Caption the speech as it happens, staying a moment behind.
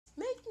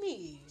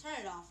Turn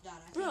it off, Donna.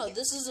 Bro,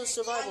 this is a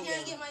survival I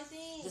can't game. get my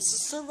thing. This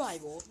is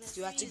survival.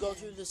 You have to go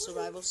through the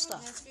survival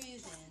stuff. That's for you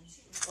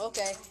then.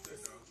 Okay.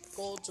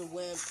 Gold's a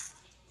wimp.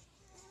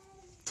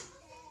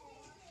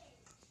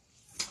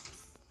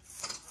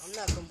 I'm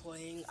not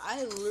complaining.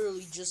 I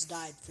literally just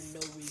died for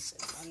no reason.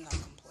 I'm not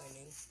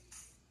complaining.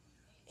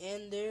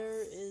 And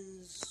there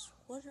is...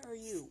 What are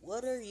you?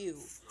 What are you?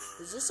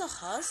 Is this a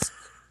husk?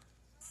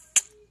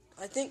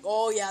 I think...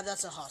 Oh, yeah,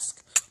 that's a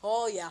husk.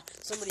 Oh, yeah.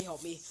 Somebody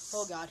help me.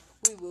 Oh, God.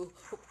 Wee woo.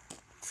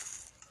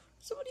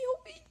 Somebody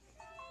help me.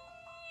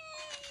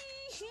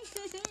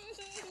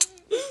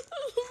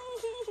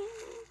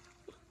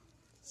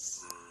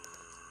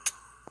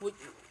 What?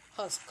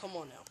 Husk, come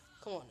on now.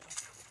 Come on now.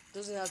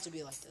 Doesn't have to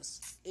be like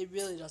this. It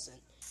really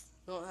doesn't.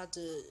 You don't have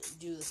to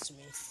do this to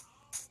me.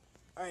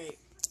 Alright.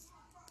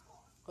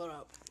 Hold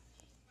up.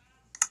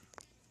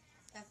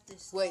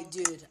 Wait,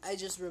 dude. I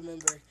just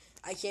remembered.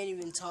 I can't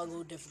even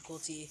toggle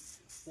difficulty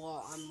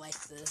while I'm like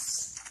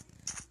this.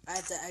 I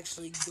have to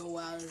actually go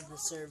out of the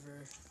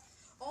server.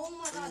 Oh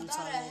my god,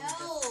 gotta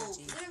help!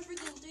 There are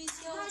freaking 3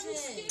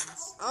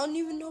 skeletons! I don't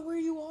even know where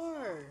you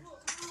are. Oh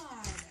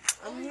god.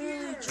 I'm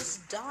literally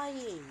just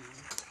dying.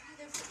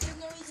 There's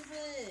no reason for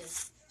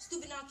this.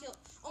 Stupid not kill.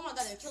 Oh my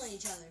god, they're killing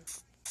each other.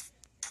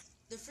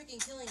 They're freaking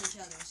killing each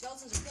other.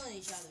 Skeletons are killing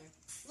each other.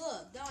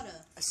 Look,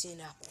 Dada. I see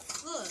an apple.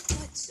 Look,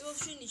 what? They're both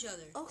shooting each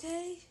other.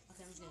 Okay.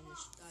 Okay, I'm just gonna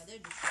just, they're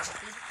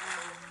distracted.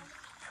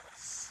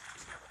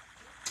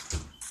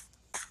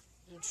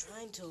 I'm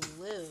trying to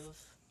live.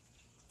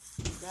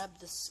 Grab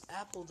this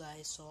apple that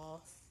I saw.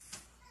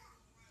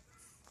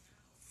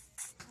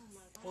 Oh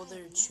my god. Well,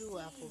 there are 2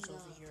 apples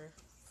over here.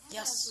 God,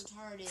 Yes. that's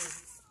retarded.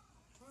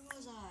 Where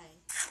was I?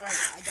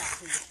 Alright, I got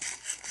food.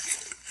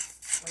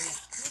 Oh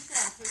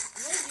Which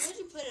one? Where'd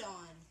you put it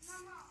on?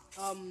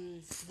 yeah.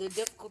 The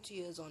difficulty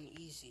is on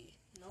easy.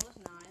 No, it's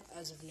not.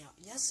 As of now.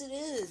 Yes, it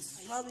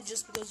is. Probably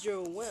just because you're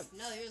a wimp.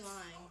 No, you're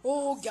lying.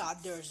 Oh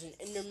god, there's an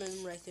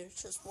Enderman right there.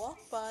 Just walk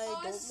by.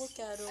 Don't look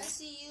at him. I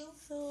see you.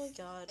 Oh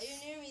god.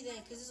 You're near me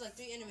then, because there's like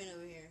 3 Endermen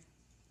over here.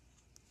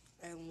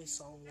 I only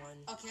saw 1.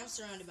 Okay, I'm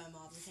surrounded by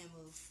mobs. I can't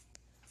move.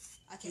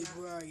 I Dude, cannot.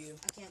 where are you?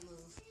 I can't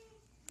move.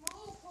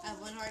 I have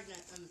 1 heart and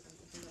I'm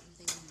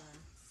thinking I'm done.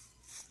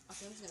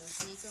 Okay, I'm just gonna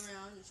sneak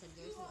around and try to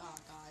go through. Oh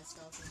god,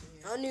 skeletons are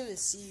here. I don't even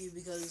see you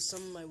because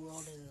some of my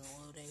world isn't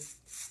loading.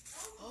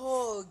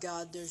 Oh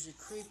god, there's a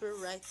creeper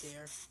right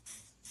there.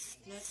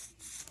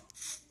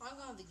 I'm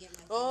gonna have to get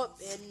my Oh,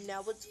 things. and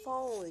now it's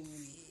following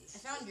me. I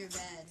found your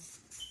bed.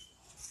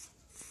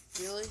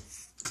 Really?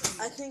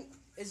 I think,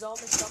 is all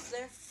my stuff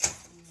there?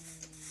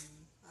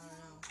 I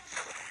don't know.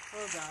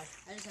 Oh god.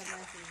 I just have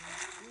my thing.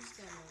 I'm just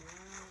gonna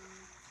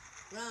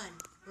run.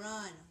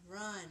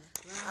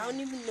 I don't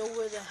even know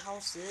where the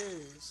house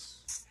is.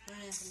 Run,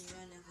 Anthony,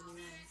 run.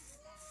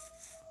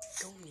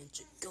 Go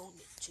ninja, go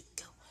ninja,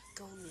 go.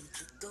 Go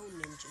ninja, go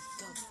ninja,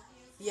 go.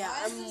 Yeah,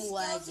 Why I'm is this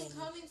lagging. skeleton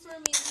coming for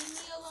me? Leave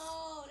me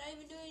alone. I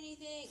didn't even do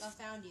anything. I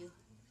found you.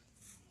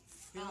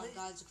 Really? Oh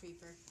god, it's a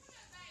creeper.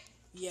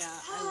 Yeah,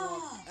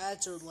 I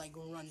had to like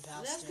run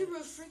past That it. creeper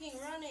was freaking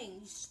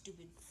running. You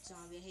stupid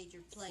zombie. I hate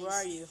your place. Where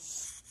are you?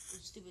 You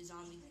stupid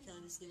zombie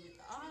killing the stupid.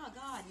 Oh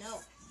god,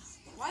 no.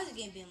 Why is the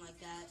game being like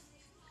that?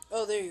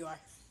 Oh, there you are.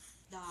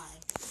 Die.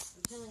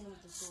 I'm killing him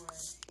with the sword.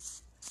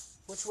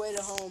 Which way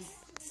to home?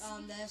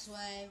 This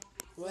way.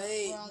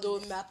 Wait, Where all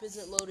the map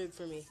isn't loaded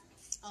for me.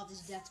 Oh,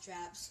 there's death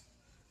traps.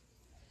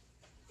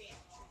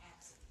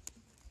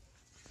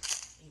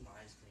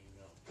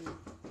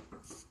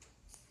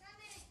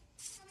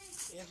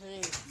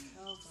 Anthony.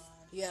 Oh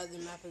god. Yeah, the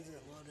map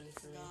isn't loading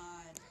for me.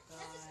 God.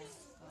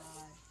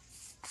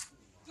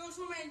 Go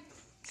swimming.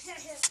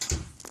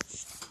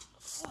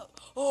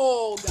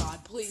 Oh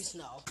god, please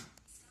no.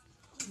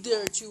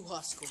 There are 2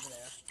 husks over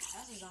there.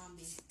 That's a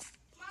zombie.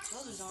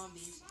 Those are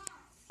zombies.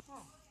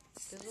 Oh,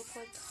 they look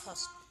like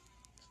husks.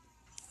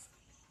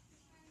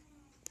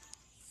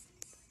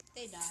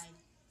 They died.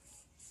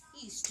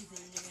 You stupid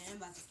Enderman, I'm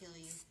about to kill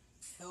you.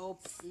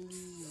 Help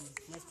me,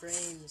 my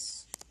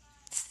frames.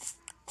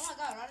 Oh my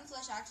god, rotten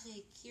flesh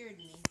actually cured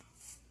me.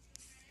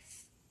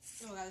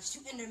 Oh my god, there's 2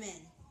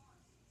 Endermen.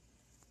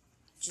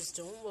 Just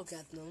don't look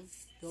at them.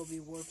 They'll be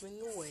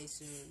warping away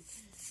soon.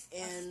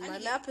 And I my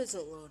need map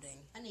isn't loading.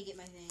 I need to get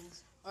my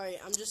things. Alright,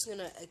 I'm just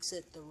gonna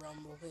exit the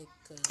realm real quick,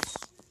 because...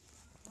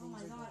 Oh my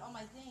god, all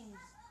my things.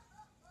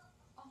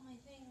 All my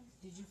things.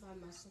 Did you find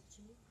my stuff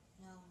too?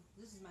 No,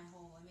 this is my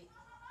hole. I mean...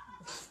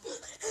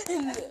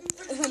 and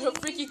then a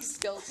freaking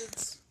skeleton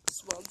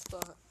spawns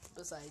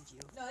beside you.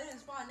 No, it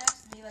didn't spawn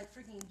next to me, like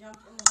freaking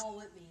jumped in the hole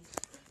with me.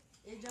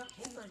 It jumped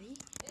Hey buddy,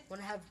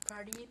 wanna have a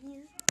party in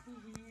here?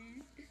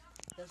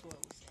 That's what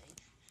we say.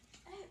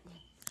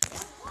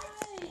 Why?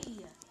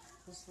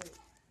 Let's wait.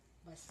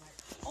 By slide.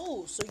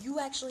 Oh, so you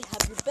actually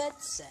have your bed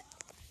set.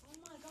 Oh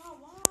my god,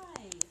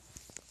 why?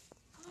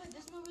 God,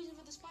 there's no reason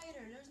for the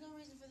spider. There's no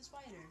reason for the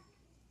spider.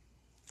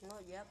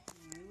 Well, yep,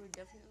 you were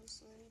definitely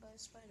slain by a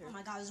spider. Oh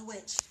my god, there's a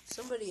witch.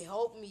 Somebody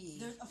help me.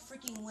 There's a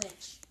freaking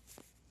witch.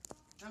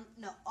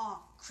 No, oh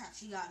crap,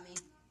 she got me.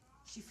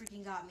 She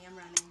freaking got me. I'm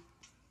running.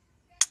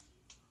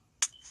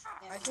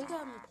 I think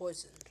I'm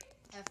poisoned.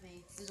 F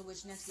me. There's a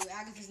witch next to you.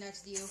 Agatha's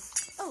next to you.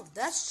 Oh,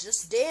 that's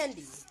just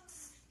dandy.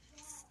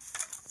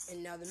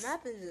 And now the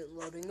map isn't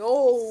loading.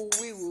 Oh,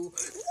 wee woo.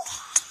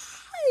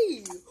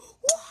 Why?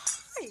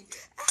 Why?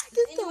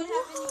 Agatha, Anyone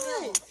have any why?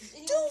 milk?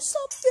 Do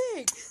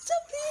something.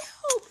 Somebody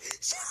help.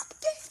 She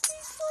gave me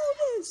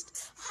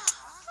slowest.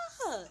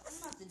 I'm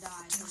about to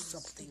die. Do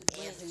something,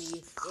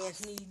 Anthony.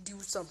 Anthony, do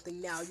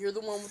something now. You're the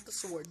one with the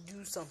sword.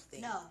 Do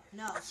something.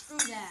 No, screw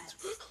that.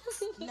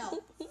 No,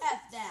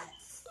 F that.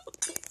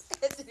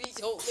 Anthony,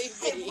 don't leave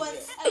Hey, me. what?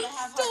 I have a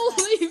half heart Don't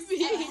left. leave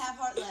me. I have a half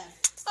heart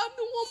left. I'm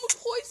the one with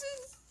poison.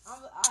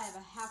 I have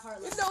a half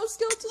heart left. No,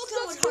 skeletons. Look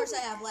how much hearts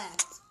I have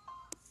left.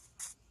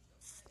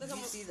 Look Do how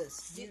you much. see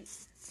this?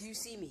 Do you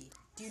see me?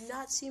 Do you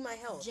not see my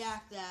health?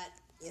 Jack that.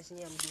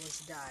 Anthony, I'm going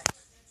to die.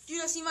 Do you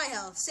not see my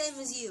health? Same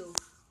as you.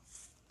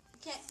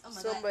 Can't. Oh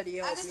my Somebody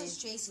god. help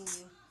Agatha's me. chasing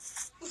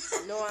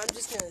you. No, I'm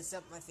just gonna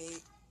accept my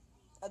fate.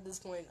 At this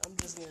point, I'm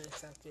just gonna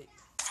accept it.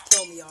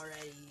 Kill me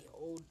already,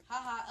 old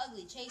Haha,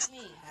 ugly. Chase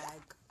me. hag.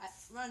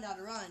 Run,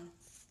 daughter, run.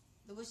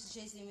 The witch is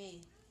chasing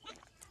me. I Oh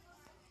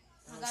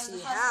my don't god, see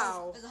there's a husk.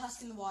 how. There's a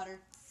husk in the water.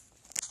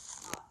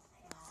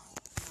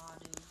 Nah,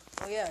 dude.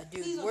 Oh yeah,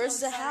 dude. Please don't Where's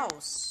kill the Spider.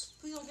 house?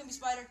 Please don't kill me,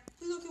 Spider.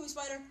 Please don't kill me,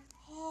 Spider.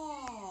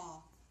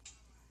 Oh.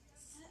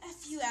 F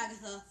you,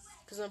 Agatha.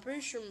 Cause I'm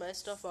pretty sure my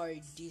stuff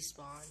already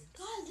despawned.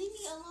 God, leave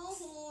me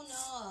alone.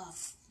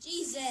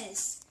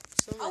 Jesus.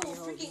 I Somebody will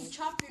help freaking me.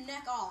 chop your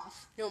neck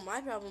off. No,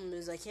 my problem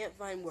is I can't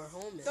find where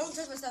home is. Don't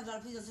touch my stuff, daughter.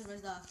 Please don't touch my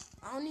stuff.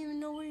 I don't even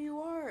know where you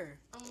are.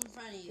 I'm in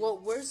front of you. Well,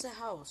 where's the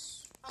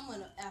house? I'm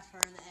gonna F her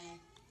in the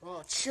A.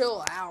 Oh,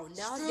 chill out.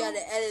 Now I Screw-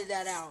 gotta edit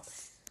that out.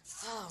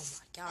 Oh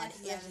my god, F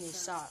you, Anthony, Agatha.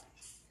 stop.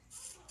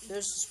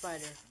 There's the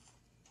spider.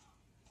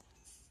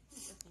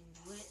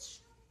 Freaking witch.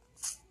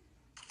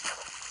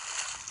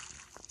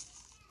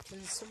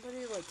 Can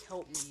somebody like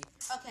help me?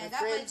 Okay, My I got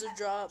friends are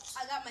dropped.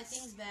 I got my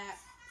things back.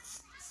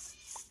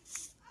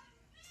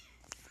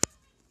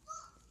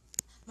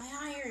 My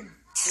iron.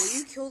 Will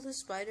you kill the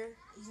spider?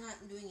 He's not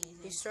doing anything.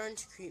 He's starting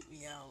to creep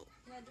me out.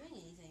 He's not doing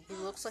anything. He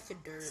looks like a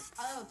dirt.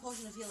 I have a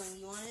potion of healing.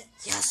 You want it?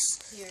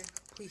 Yes! Here.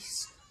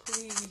 Please.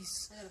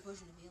 Please. I got a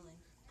potion of healing.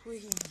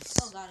 Please.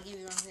 Oh god, I gave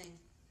you the wrong thing.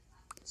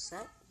 Is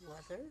that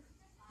leather?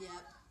 Yep.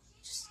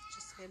 Just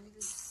hand me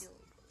this healing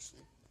potion.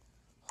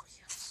 Oh,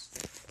 yes.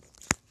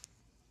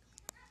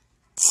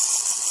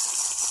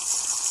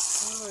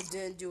 Oh, it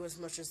didn't do as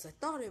much as I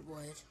thought it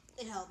would.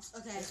 It helps.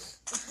 Okay.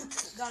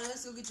 God,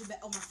 let's go get your bed.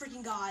 Oh my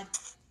freaking god.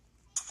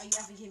 Are you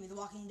effing kidding me? The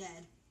Walking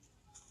Dead.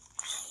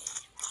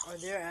 Are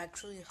there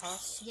actually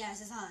husks?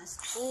 Yes, it's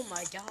us. Oh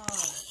my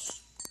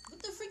gosh.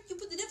 What the freak? You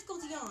put the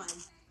difficulty on.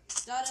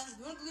 Dada,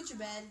 you wanna go get your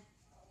bed?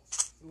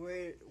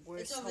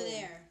 Where's It's over home?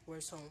 there.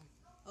 Where's home?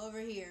 Over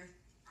here.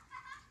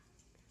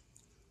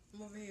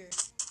 I'm over here.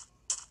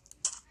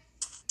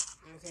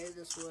 Okay,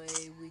 this way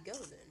we go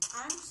then.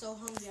 I'm so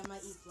hungry I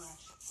might eat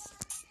flesh.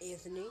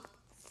 Anthony,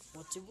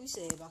 what did we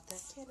say about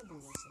that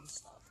cannibalism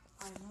stuff?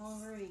 I'm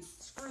hungry.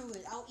 Screw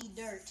it. I'll eat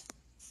dirt.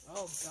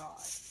 Oh god.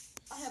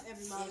 I have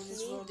every mob in this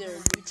Anthony, world. there are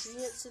hungry.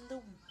 nutrients in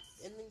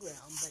the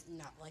ground, but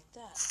not like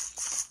that.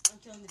 I'm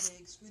killing the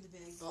pig. Screw the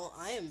pig. Well,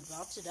 I am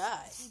about to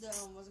die. Who's the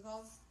what's it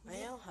called? I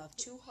now have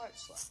 2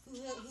 hearts left. Who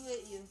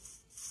hit you?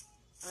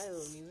 I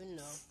don't even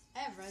know. I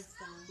have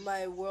redstone.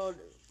 My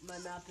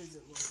map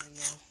isn't loading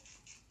now.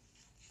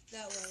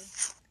 That way.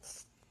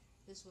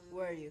 This way.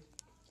 Where are you?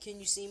 Can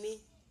you see me?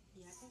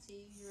 Yeah, I can see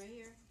you. You're right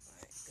here.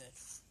 Alright, good.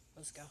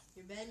 Let's go.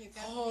 Your bed and your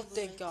crafting Oh, table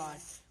thank right God.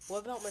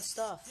 What about my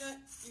stuff? there.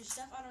 Your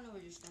stuff? I don't know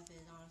where your stuff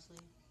is, honestly.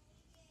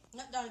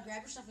 No, Donna,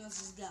 grab your stuff and let's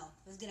just go.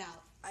 Let's get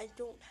out. I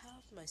don't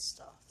have my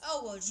stuff.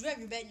 Oh, well, just grab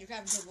your bed and your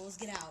crafting table. Let's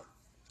get out.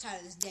 I'm tired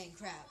of this dang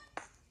crap.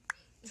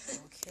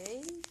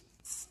 Okay.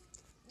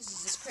 This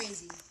is just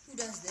crazy. Who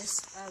does this?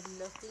 I have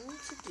nothing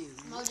to do.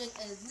 Mojang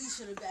at least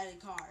should have added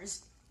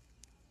cars.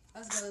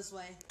 Let's go this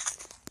way.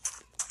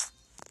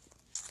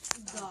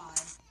 God.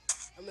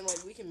 I mean,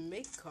 like, we can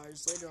make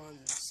cars later on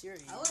in the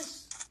series. I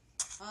wish,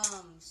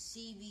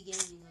 CB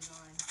Gaming was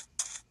on.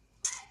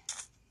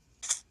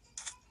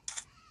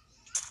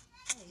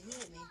 Hey, who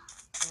hit me?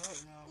 I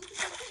don't know. Who the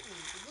fuck hit me?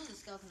 If it was a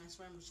skeleton, I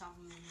swear I'm gonna chop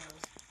him in the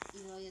nose.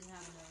 Even though he doesn't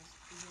have a nose.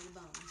 He's made of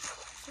bones.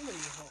 Somebody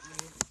help me.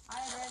 I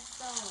have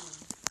redstone.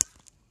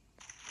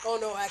 Oh,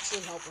 no,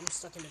 actually help. I'm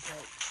stuck in a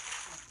pit.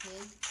 A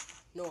pig.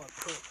 No, a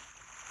pit.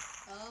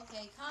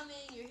 Okay,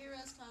 coming. Your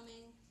hero's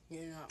coming.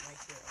 You're not my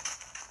hero.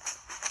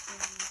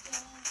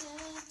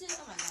 Oh my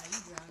god, are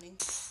you drowning?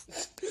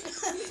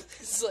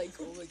 It's like,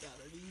 oh my god,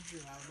 are you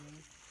drowning?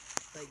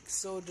 Like,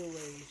 so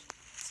delayed.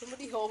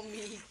 Somebody help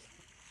me.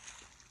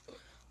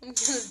 I'm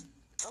gonna...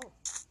 Oh.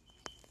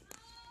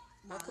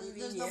 Nah, How there's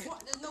convenient.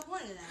 no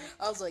point in that.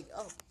 I was like,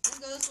 oh. Let's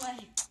go this way.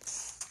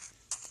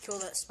 Kill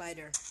that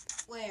spider.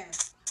 Where?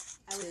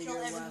 I would To kill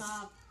your every left.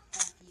 mob.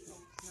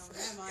 No,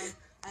 never mind.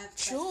 I have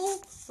to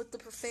Chill with the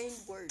profane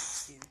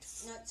words, dude.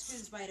 No, screw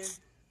the spider.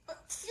 Oh,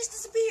 he just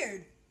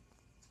disappeared.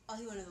 Oh,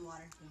 he went in the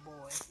water. Boy.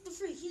 What the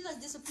freak? He like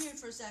disappeared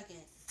for a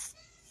second.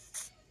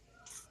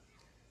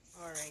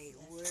 Alright,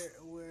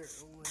 we're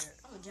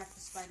I'm gonna jack the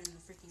spider in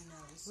the freaking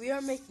nose. we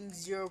are making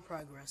zero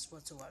progress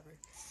whatsoever.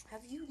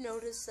 Have you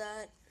noticed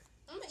that?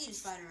 I'm gonna eat a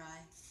spider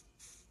eye.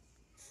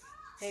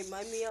 Hey,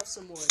 mine me up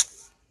some more.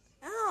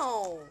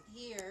 Ow!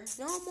 Here.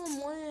 Now I'm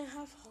on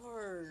 1.5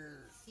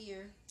 heart.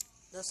 Here.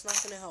 That's not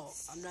gonna help.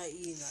 I'm not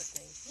eating that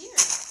thing. Here.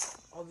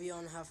 I'll be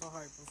on half a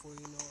heart before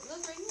you know it.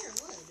 Look right here,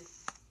 wood.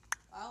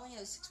 I only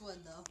have 6 wood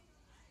though.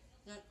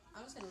 You know,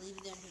 I'm just gonna leave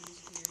it there until it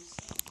disappears.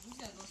 He's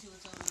gonna go see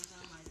what's up.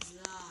 Oh my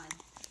god.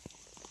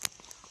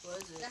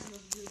 What is it? That's the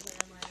most beautiful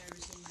animal I've ever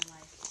seen in my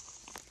life.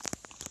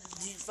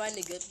 Did you find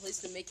a good place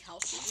to make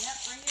houses? Yep,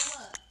 right here,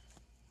 look.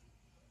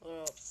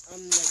 Well,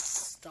 I'm like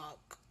stuck.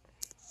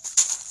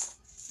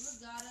 Look,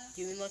 Gotta.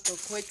 Give me like a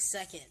quick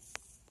second.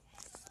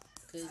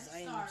 Cause I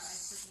am. I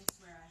freaking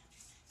swear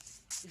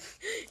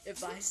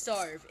If I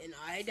starve and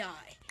I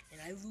die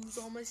and I lose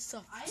all my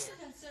stuff, I used to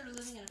consider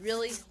living in a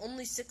really? freaking-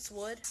 Only 6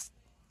 wood?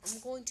 I'm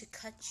going to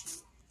cut you.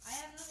 I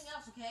have nothing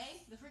else,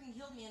 okay? They freaking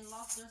killed me and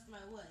lost the rest of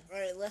my wood.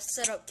 Alright, let's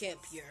set up camp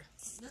here.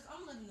 Look,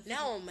 I'm living the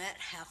Now I'm at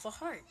half a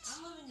heart.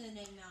 I'm living in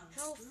the Nate Mountains.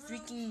 How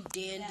freaking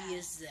dandy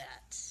is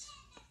that?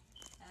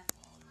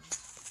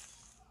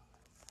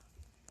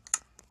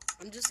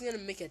 I'm just gonna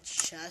make a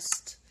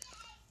chest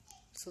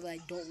so that I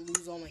don't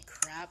lose all my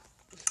crap.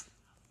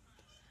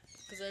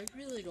 Because I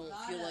really don't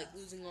feel like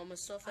losing all my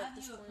stuff I at have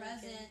this you a point.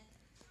 present.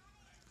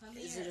 Come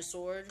Is here. it a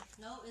sword?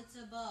 No, it's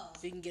a bow.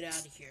 We can get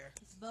out of here.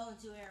 It's a bow and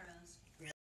 2 arrows.